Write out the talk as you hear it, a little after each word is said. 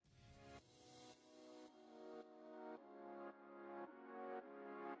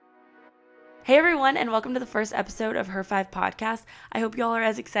Hey everyone, and welcome to the first episode of Her Five Podcast. I hope y'all are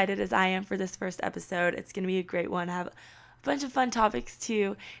as excited as I am for this first episode. It's going to be a great one. I have a bunch of fun topics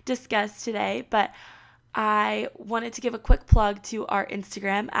to discuss today, but I wanted to give a quick plug to our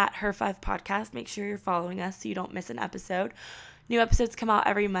Instagram at Her Five Podcast. Make sure you're following us so you don't miss an episode. New episodes come out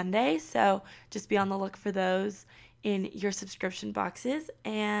every Monday, so just be on the look for those in your subscription boxes.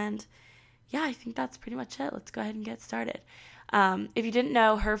 And yeah, I think that's pretty much it. Let's go ahead and get started. If you didn't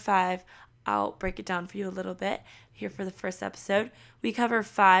know, Her Five, I'll break it down for you a little bit here for the first episode. We cover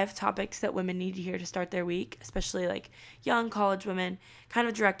 5 topics that women need to hear to start their week, especially like young college women, kind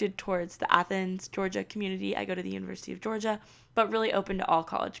of directed towards the Athens, Georgia community. I go to the University of Georgia, but really open to all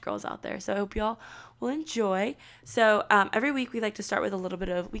college girls out there. So I hope y'all will enjoy. So every week we like to start with a little bit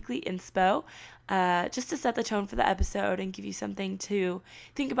of weekly inspo, just to set the tone for the episode and give you something to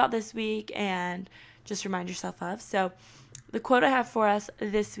think about this week and just remind yourself of. So the quote I have for us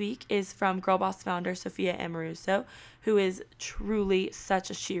this week is from Girl Boss founder Sophia Amoruso, who is truly such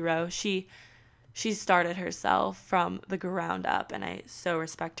a shero. She started herself from the ground up, and I so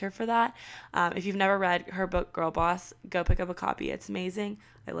respect her for that. If you've never read her book, Girl Boss, go pick up a copy. It's amazing.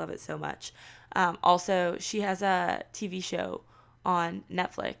 I love it so much. Also, she has a TV show on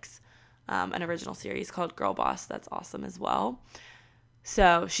Netflix, an original series called Girl Boss. That's awesome as well.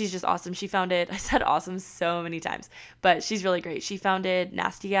 So she's just awesome. She founded, I said awesome so many times, but she's really great. She founded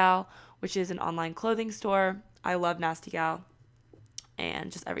Nasty Gal, which is an online clothing store. I love Nasty Gal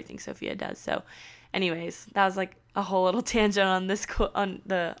and just everything Sophia does. So anyways, that was like a whole little tangent on this quote, on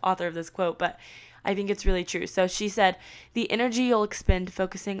the author of this quote, but I think it's really true. So she said, "The energy you'll expend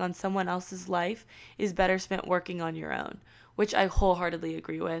focusing on someone else's life is better spent working on your own," which I wholeheartedly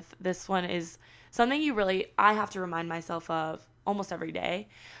agree with. This one is something I have to remind myself of almost every day.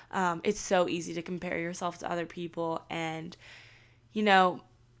 It's so easy to compare yourself to other people. And, you know,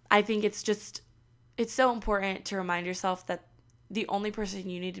 I think it's so important to remind yourself that the only person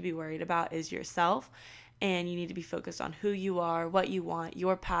you need to be worried about is yourself. And you need to be focused on who you are, what you want,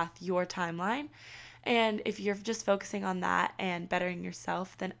 your path, your timeline. And if you're just focusing on that and bettering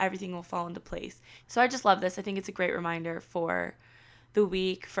yourself, then everything will fall into place. So I just love this. I think it's a great reminder for the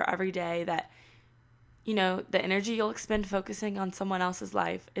week, for every day, that the energy you'll expend focusing on someone else's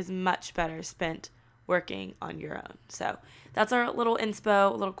life is much better spent working on your own. So that's our little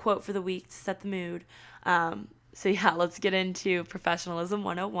inspo, a little quote for the week to set the mood. So yeah, let's get into Professionalism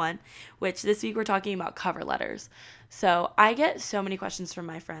 101, which this week we're talking about cover letters. So I get so many questions from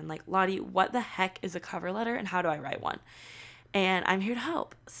my friend, like, Lottie, what the heck is a cover letter and how do I write one? And I'm here to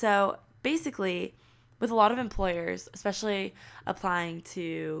help. So basically, with a lot of employers, especially applying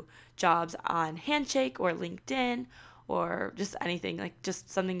to jobs on Handshake or LinkedIn or just anything, like just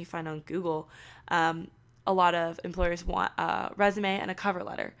something you find on Google, a lot of employers want a resume and a cover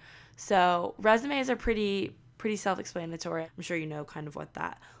letter. So resumes are pretty self-explanatory. I'm sure you know kind of what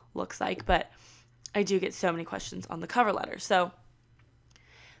that looks like, but I do get so many questions on the cover letter. So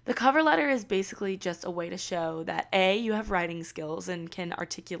the cover letter is basically just a way to show that A, you have writing skills and can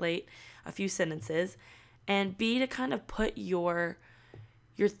articulate a few sentences, and B, to kind of put your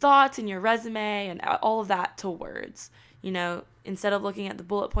thoughts and your resume and all of that to words. Instead of looking at the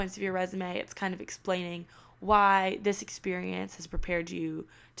bullet points of your resume, it's kind of explaining why this experience has prepared you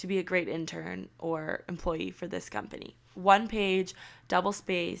to be a great intern or employee for this company. One page, double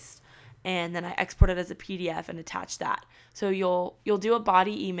spaced, and then I export it as a PDF and attach that. So you'll do a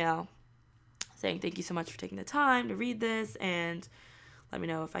body email saying, "Thank you so much for taking the time to read this, and let me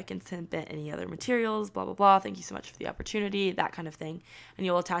know if I can submit any other materials, blah, blah, blah. Thank you so much for the opportunity," that kind of thing. And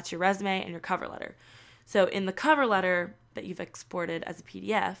you'll attach your resume and your cover letter. So in the cover letter that you've exported as a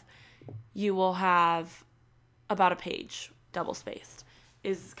PDF, you will have about a page, double spaced,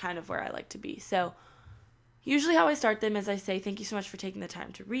 is kind of where I like to be. So usually how I start them is I say, "Thank you so much for taking the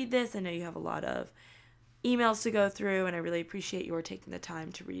time to read this. I know you have a lot of emails to go through, and I really appreciate your taking the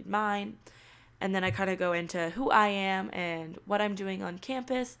time to read mine." And then I kind of go into who I am and what I'm doing on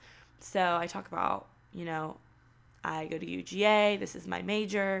campus. So I talk about, I go to UGA. This is my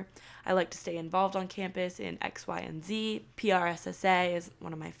major. I like to stay involved on campus in X, Y, and Z. PRSSA is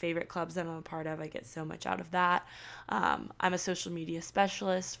one of my favorite clubs that I'm a part of. I get so much out of that. I'm a social media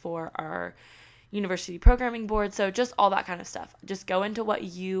specialist for our university programming board. So just all that kind of stuff. Just go into what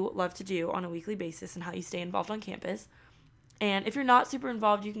you love to do on a weekly basis and how you stay involved on campus. And if you're not super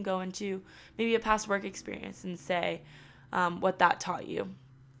involved, you can go into maybe a past work experience and say what that taught you.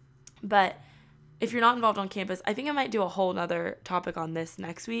 But if you're not involved on campus, I think I might do a whole nother topic on this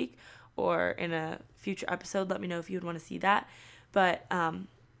next week or in a future episode. Let me know if you would want to see that. But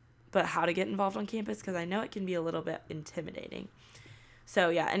how to get involved on campus, because I know it can be a little bit intimidating. So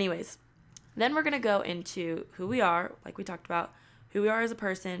yeah, anyways, Then we're going to go into who we are, like we talked about, who we are as a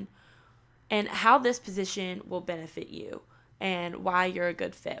person, and how this position will benefit you and why you're a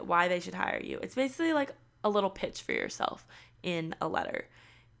good fit, why they should hire you. It's basically like a little pitch for yourself in a letter.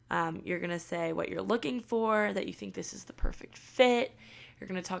 You're going to say what you're looking for, that you think this is the perfect fit. You're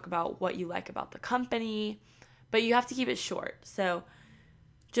going to talk about what you like about the company, but you have to keep it short. So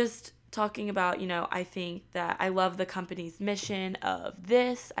just talking about, I think that I love the company's mission of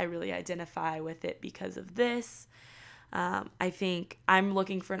this. I really identify with it because of this. I think I'm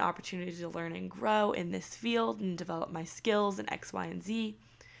looking for an opportunity to learn and grow in this field and develop my skills in X, Y, and Z.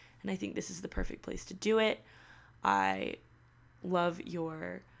 And I think this is the perfect place to do it. I love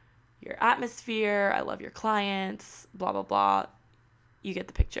your atmosphere. I love your clients, blah, blah, blah. You get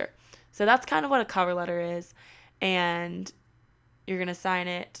the picture. So that's kind of what a cover letter is. And you're going to sign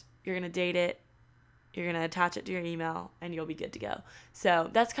it. You're going to date it. You're going to attach it to your email, and you'll be good to go. So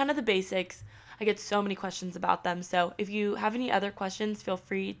that's kind of the basics. I get so many questions about them. So if you have any other questions, feel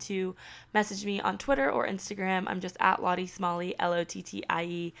free to message me on Twitter or Instagram. I'm just at Lottie Smalley,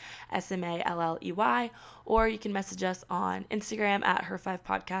 LOTTIE SMALLEY. Or you can message us on Instagram at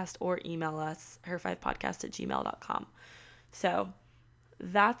Her5Podcast or email us her5podcast@gmail.com. So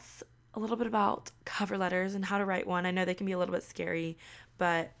that's a little bit about cover letters and how to write one. I know they can be a little bit scary,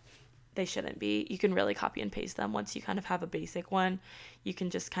 but they shouldn't be. You can really copy and paste them. Once you kind of have a basic one, you can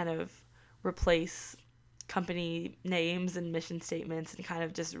just kind of replace company names and mission statements and kind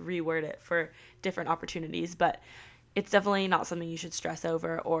of just reword it for different opportunities. But it's definitely not something you should stress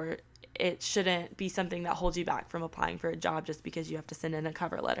over, or it shouldn't be something that holds you back from applying for a job just because you have to send in a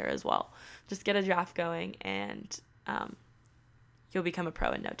cover letter as well. Just get a draft going, and you'll become a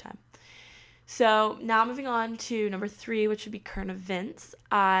pro in no time. So now moving on to number 3, which would be current events.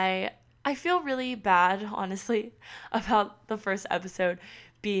 I feel really bad, honestly, about the first episode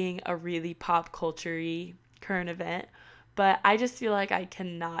being a really pop culture-y current event, but I just feel like I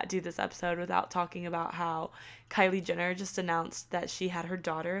cannot do this episode without talking about how Kylie Jenner just announced that she had her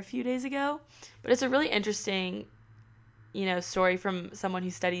daughter a few days ago. But it's a really interesting, story from someone who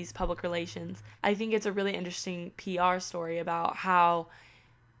studies public relations. I think it's a really interesting PR story about how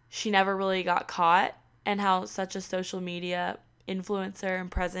she never really got caught and how such a social media influencer and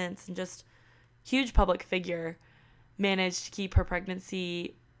presence and just huge public figure managed to keep her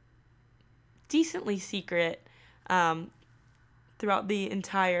pregnancy decently secret throughout the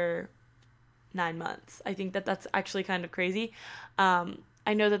entire 9 months. I think that that's actually kind of crazy.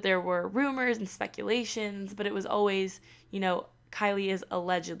 I know that there were rumors and speculations, but it was always, Kylie is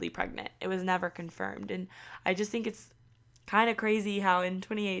allegedly pregnant. It was never confirmed. And I just think it's kind of crazy how in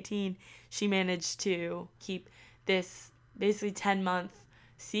 2018 she managed to keep this basically 10-month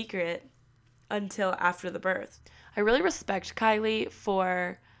secret until after the birth. I really respect Kylie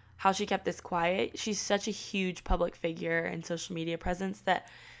for how she kept this quiet. She's such a huge public figure and social media presence that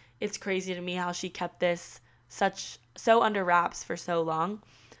it's crazy to me how she kept this so under wraps for so long.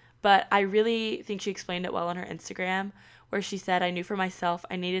 But I really think she explained it well on her Instagram, where she said, "I knew for myself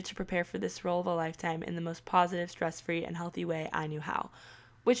I needed to prepare for this role of a lifetime in the most positive, stress-free, and healthy way I knew how,"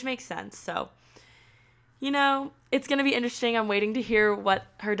 which makes sense. So, it's going to be interesting. I'm waiting to hear what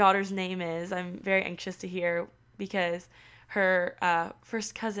her daughter's name is. I'm very anxious to hear because her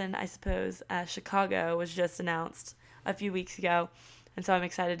first cousin, I suppose, Chicago, was just announced a few weeks ago. And so I'm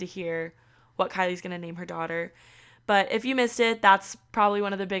excited to hear what Kylie's going to name her daughter. But if you missed it, that's probably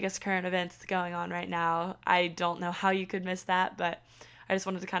one of the biggest current events going on right now. I don't know how you could miss that, but I just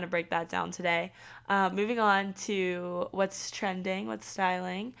wanted to kind of break that down today. Moving on to what's trending, what's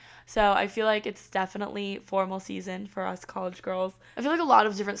styling. So I feel like it's definitely formal season for us college girls. I feel like a lot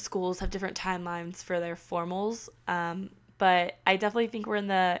of different schools have different timelines for their formals. But I definitely think we're in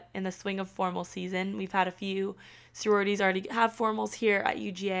the swing of formal season. We've had a few sororities already have formals here at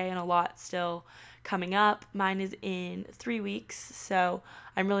UGA and a lot still coming up. Mine is in 3 weeks, so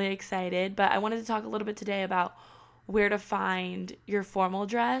I'm really excited. But I wanted to talk a little bit today about where to find your formal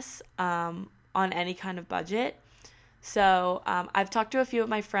dress on any kind of budget. So I've talked to a few of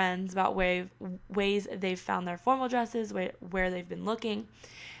my friends about ways they've found their formal dresses, where they've been looking.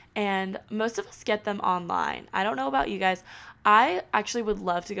 And most of us get them online. I don't know about you guys. I actually would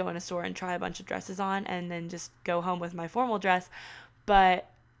love to go in a store and try a bunch of dresses on and then just go home with my formal dress.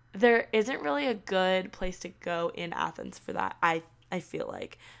 But there isn't really a good place to go in Athens for that, I feel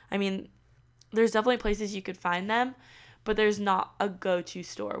like. I mean, there's definitely places you could find them, but there's not a go-to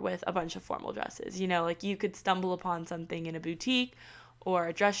store with a bunch of formal dresses. Like you could stumble upon something in a boutique or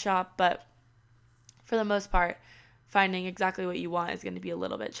a dress shop, but for the most part, finding exactly what you want is going to be a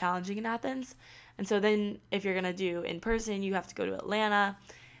little bit challenging in Athens. And so then if you're going to do in person, you have to go to Atlanta.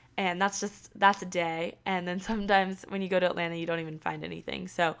 And that's a day. And then sometimes when you go to Atlanta, you don't even find anything.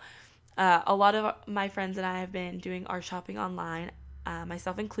 So a lot of my friends and I have been doing our shopping online,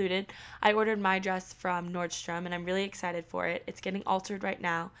 myself included. I ordered my dress from Nordstrom, and I'm really excited for it. It's getting altered right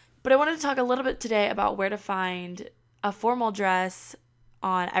now. But I wanted to talk a little bit today about where to find a formal dress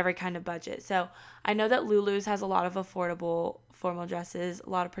on every kind of budget. So I know that Lulu's has a lot of affordable formal dresses, a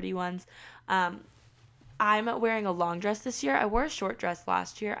lot of pretty ones. I'm wearing a long dress this year. I wore a short dress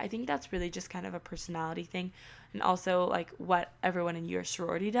last year. I think that's really just kind of a personality thing, and also like what everyone in your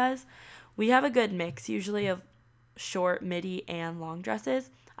sorority does. We have a good mix usually of short, midi, and long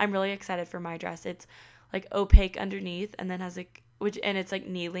dresses. I'm really excited for my dress. It's like opaque underneath, and then has like it's like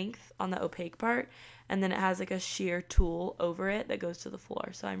knee length on the opaque part, and then it has like a sheer tulle over it that goes to the floor.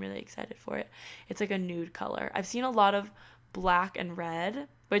 So I'm really excited for it. It's like a nude color. I've seen a lot of black and red,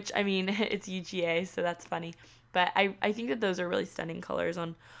 which I mean it's UGA, so that's funny. But I think that those are really stunning colors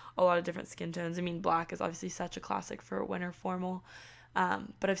on a lot of different skin tones. I mean, black is obviously such a classic for winter formal.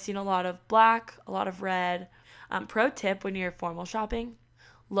 But I've seen a lot of black, a lot of red. Pro tip when you're formal shopping,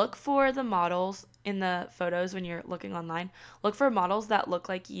 look for the models in the photos when you're looking online. Look for models that look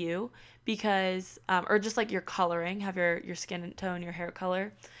like you because, or just like your coloring, have your skin tone, your hair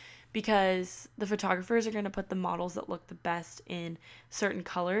color, because the photographers are going to put the models that look the best in certain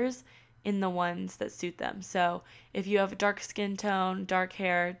colors in the ones that suit them. So if you have a dark skin tone, dark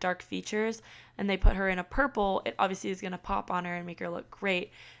hair, dark features, and they put her in a purple, it obviously is going to pop on her and make her look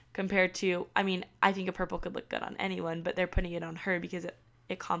great compared to, I mean, I think a purple could look good on anyone, but they're putting it on her because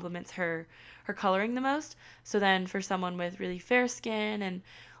it complements her coloring the most. So then for someone with really fair skin and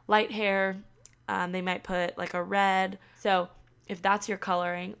light hair, they might put like a red. So if that's your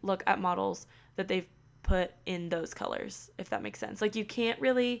coloring, look at models that they've put in those colors, if that makes sense. Like you can't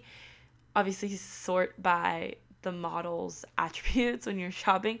really obviously sort by the model's attributes when you're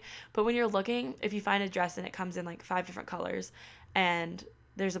shopping, but when you're looking, if you find a dress and it comes in like 5 different colors and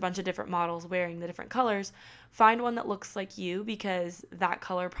there's a bunch of different models wearing the different colors, find one that looks like you because that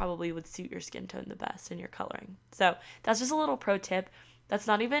color probably would suit your skin tone the best in your coloring. So that's just a little pro tip. That's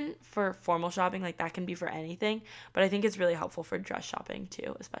not even for formal shopping, like that can be for anything, but I think it's really helpful for dress shopping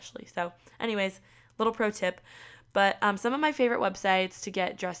too, especially. So anyways, little pro tip. But some of my favorite websites to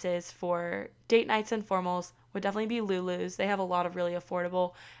get dresses for date nights and formals would definitely be Lulu's. They have a lot of really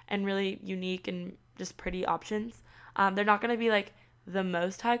affordable and really unique and just pretty options. They're not going to be like the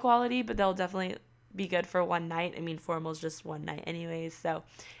most high quality, but they'll definitely be good for one night. I mean, formal is just one night anyways. So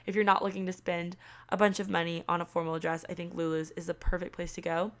if you're not looking to spend a bunch of money on a formal dress, I think Lulu's is the perfect place to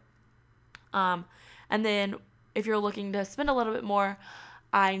go. And then if you're looking to spend a little bit more,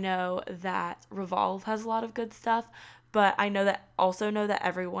 I know that Revolve has a lot of good stuff, but I know that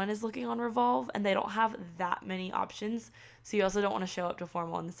everyone is looking on Revolve and they don't have that many options. So you also don't want to show up to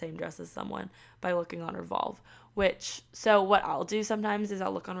formal in the same dress as someone by looking on Revolve. So what I'll do sometimes is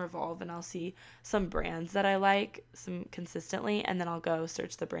I'll look on Revolve and I'll see some brands that I like some consistently, and then I'll go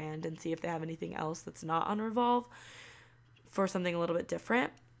search the brand and see if they have anything else that's not on Revolve for something a little bit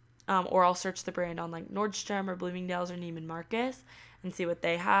different. Or I'll search the brand on like Nordstrom or Bloomingdale's or Neiman Marcus and see what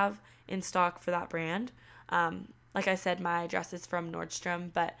they have in stock for that brand. Like I said, my dress is from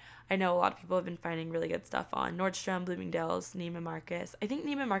Nordstrom, but I know a lot of people have been finding really good stuff on Nordstrom, Bloomingdale's, Neiman Marcus. I think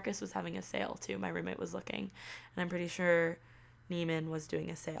Neiman Marcus was having a sale too. My roommate was looking, and I'm pretty sure Neiman was doing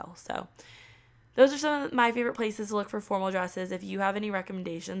a sale. So those are some of my favorite places to look for formal dresses. If you have any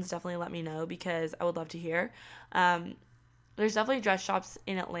recommendations, definitely let me know because I would love to hear. There's definitely dress shops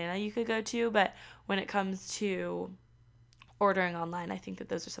in Atlanta you could go to, but when it comes to ordering online, I think that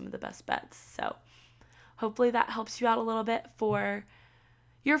those are some of the best bets. So hopefully that helps you out a little bit for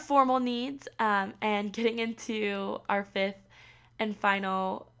your formal needs. And getting into our fifth and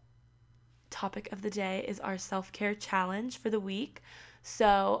final topic of the day is our self-care challenge for the week.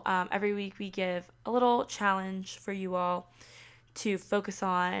 So every week we give a little challenge for you all to focus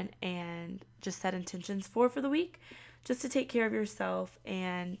on and just set intentions for the week, just to take care of yourself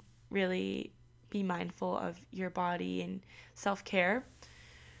and really be mindful of your body and self-care.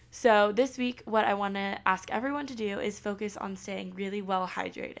 So this week, what I want to ask everyone to do is focus on staying really well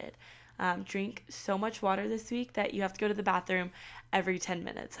hydrated. Drink so much water this week that you have to go to the bathroom every 10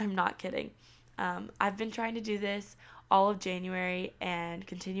 minutes. I'm not kidding. I've been trying to do this all of January and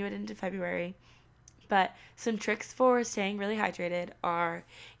continue it into February. But some tricks for staying really hydrated are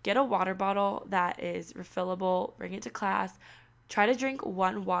get a water bottle that is refillable, bring it to class. Try to drink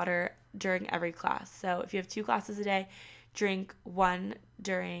 1 water during every class. So if you have 2 classes a day, drink 1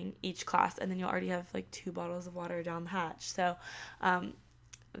 during each class, and then you'll already have like 2 bottles of water down the hatch. So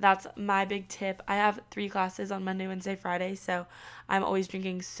that's my big tip. I have 3 classes on Monday, Wednesday, Friday, so I'm always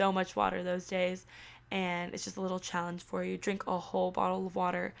drinking so much water those days. And it's just a little challenge for you. Drink a whole bottle of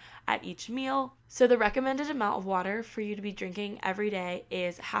water at each meal. So, the recommended amount of water for you to be drinking every day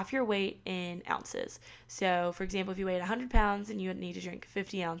is half your weight in ounces. So, for example, if you weighed 100 pounds and you would need to drink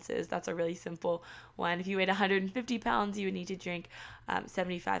 50 ounces, that's a really simple one. If you weighed 150 pounds, you would need to drink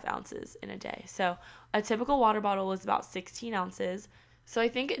 75 ounces in a day. So, a typical water bottle is about 16 ounces. So I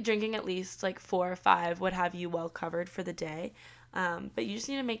think drinking at least like 4 or 5 would have you well covered for the day. But you just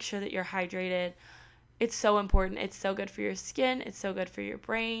need to make sure that you're hydrated. It's so important. It's so good for your skin. It's so good for your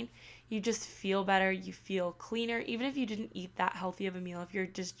brain. You just feel better. You feel cleaner. Even if you didn't eat that healthy of a meal, if you're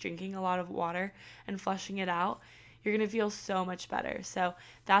just drinking a lot of water and flushing it out, you're going to feel so much better. So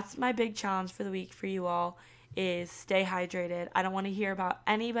that's my big challenge for the week for you all is stay hydrated. I don't want to hear about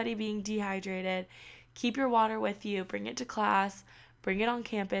anybody being dehydrated. Keep your water with you. Bring it to class. Bring it on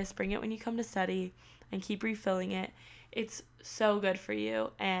campus, bring it when you come to study, and keep refilling it. It's so good for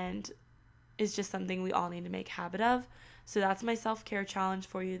you and is just something we all need to make habit of. So that's my self-care challenge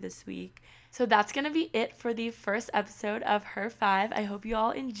for you this week. So that's going to be it for the first episode of Her 5. I hope you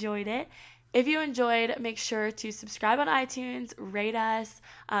all enjoyed it. If you enjoyed, make sure to subscribe on iTunes, rate us,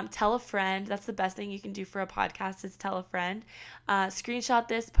 tell a friend. That's the best thing you can do for a podcast is tell a friend. Screenshot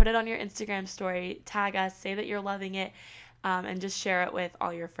this, put it on your Instagram story, tag us, say that you're loving it. And just share it with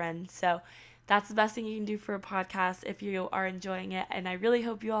all your friends. So that's the best thing you can do for a podcast if you are enjoying it. And I really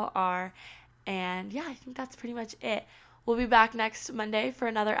hope you all are. And yeah, I think that's pretty much it. We'll be back next Monday for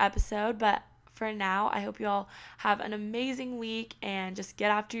another episode. But for now, I hope you all have an amazing week and just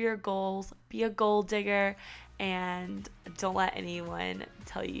get after your goals. Be a goal digger and don't let anyone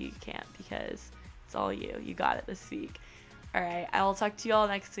tell you can't because it's all you. You got it this week. All right. I will talk to you all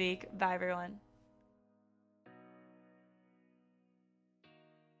next week. Bye, everyone.